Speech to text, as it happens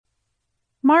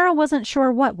Mara wasn't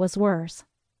sure what was worse,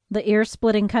 the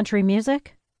ear-splitting country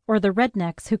music or the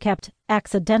rednecks who kept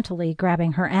accidentally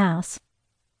grabbing her ass.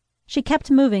 She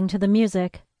kept moving to the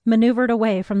music, maneuvered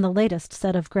away from the latest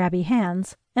set of grabby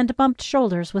hands, and bumped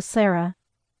shoulders with Sarah.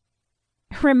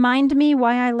 "Remind me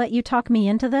why I let you talk me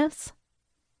into this?"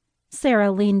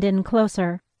 Sarah leaned in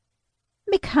closer.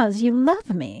 "Because you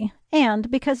love me, and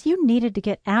because you needed to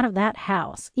get out of that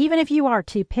house, even if you are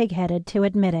too pig-headed to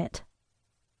admit it."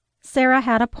 Sarah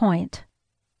had a point.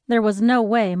 There was no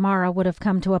way Mara would have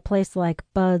come to a place like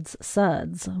Bud's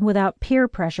Suds without peer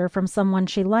pressure from someone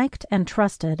she liked and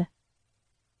trusted.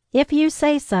 "If you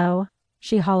say so,"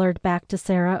 she hollered back to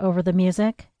Sarah over the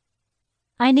music.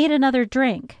 "I need another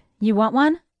drink. You want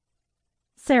one?"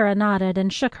 Sarah nodded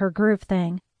and shook her groove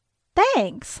thing.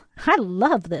 "Thanks! I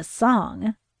love this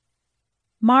song."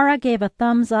 Mara gave a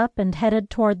thumbs up and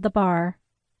headed toward the bar.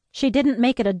 She didn't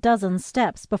make it a dozen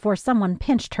steps before someone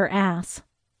pinched her ass.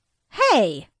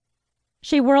 "Hey!"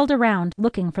 She whirled around,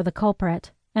 looking for the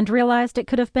culprit, and realized it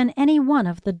could have been any one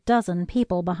of the dozen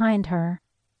people behind her.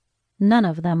 None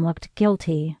of them looked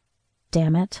guilty.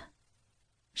 Damn it.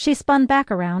 She spun back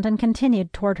around and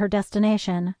continued toward her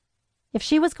destination. If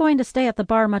she was going to stay at the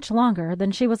bar much longer,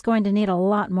 then she was going to need a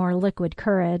lot more liquid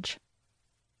courage.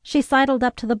 She sidled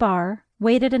up to the bar,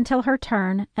 waited until her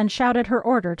turn, and shouted her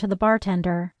order to the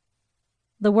bartender.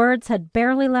 The words had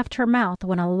barely left her mouth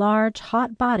when a large,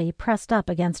 hot body pressed up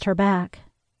against her back.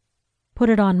 "Put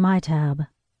it on my tab,"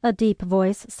 a deep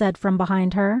voice said from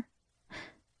behind her.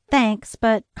 "Thanks,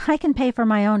 but I can pay for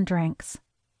my own drinks."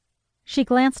 She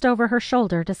glanced over her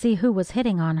shoulder to see who was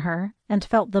hitting on her and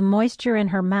felt the moisture in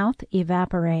her mouth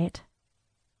evaporate.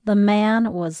 The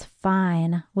man was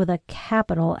fine, with a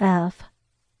capital F.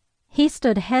 He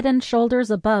stood head and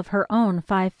shoulders above her own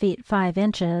 5 feet 5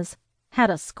 inches, had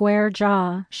a square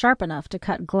jaw sharp enough to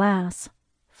cut glass,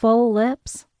 full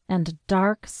lips, and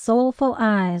dark, soulful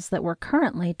eyes that were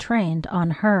currently trained on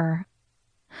her.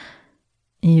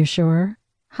 "You sure?"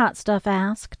 Hot Stuff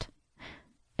asked.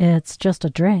 "It's just a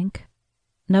drink.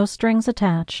 No strings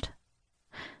attached."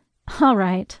 "All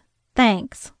right,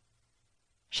 thanks."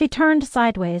 She turned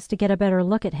sideways to get a better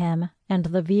look at him, and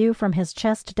the view from his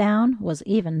chest down was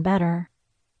even better.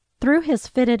 Through his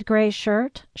fitted gray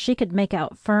shirt, she could make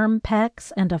out firm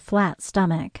pecs and a flat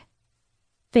stomach.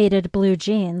 Faded blue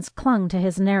jeans clung to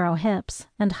his narrow hips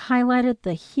and highlighted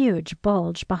the huge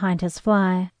bulge behind his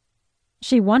fly.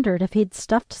 She wondered if he'd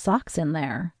stuffed socks in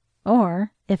there,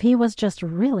 or if he was just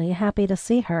really happy to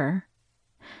see her.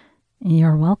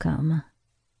 "You're welcome."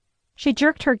 She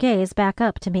jerked her gaze back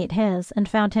up to meet his and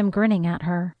found him grinning at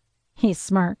her. He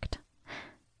smirked.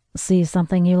 "See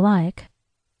something you like?"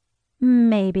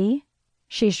 "Maybe."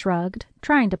 She shrugged,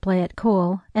 trying to play it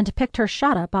cool, and picked her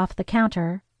shot up off the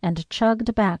counter and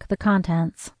chugged back the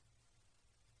contents.